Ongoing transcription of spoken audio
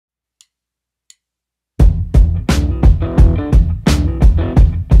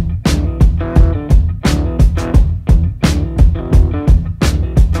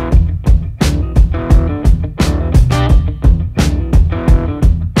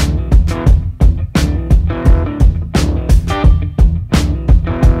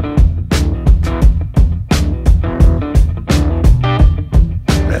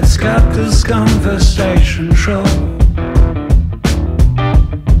control.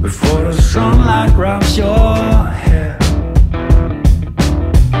 Before the sunlight wraps your hair,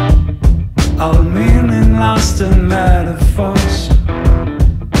 all meaning lost in metaphors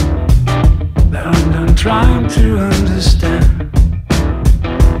that I'm done trying to understand.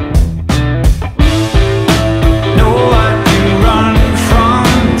 Know what you run from,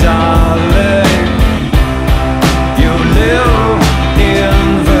 darling. You live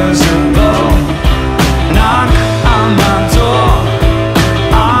invisible. Knock on my door,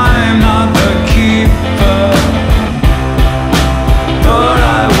 I'm not the keeper, but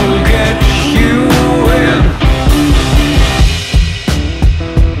I will get you in.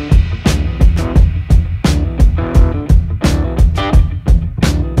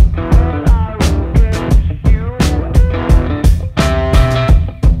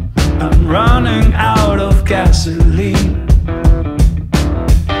 I'm running out of gasoline.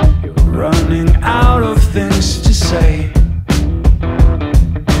 You're running out of things to say.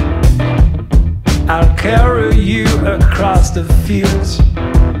 I'll carry you across the fields,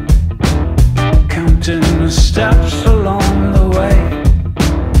 counting the steps along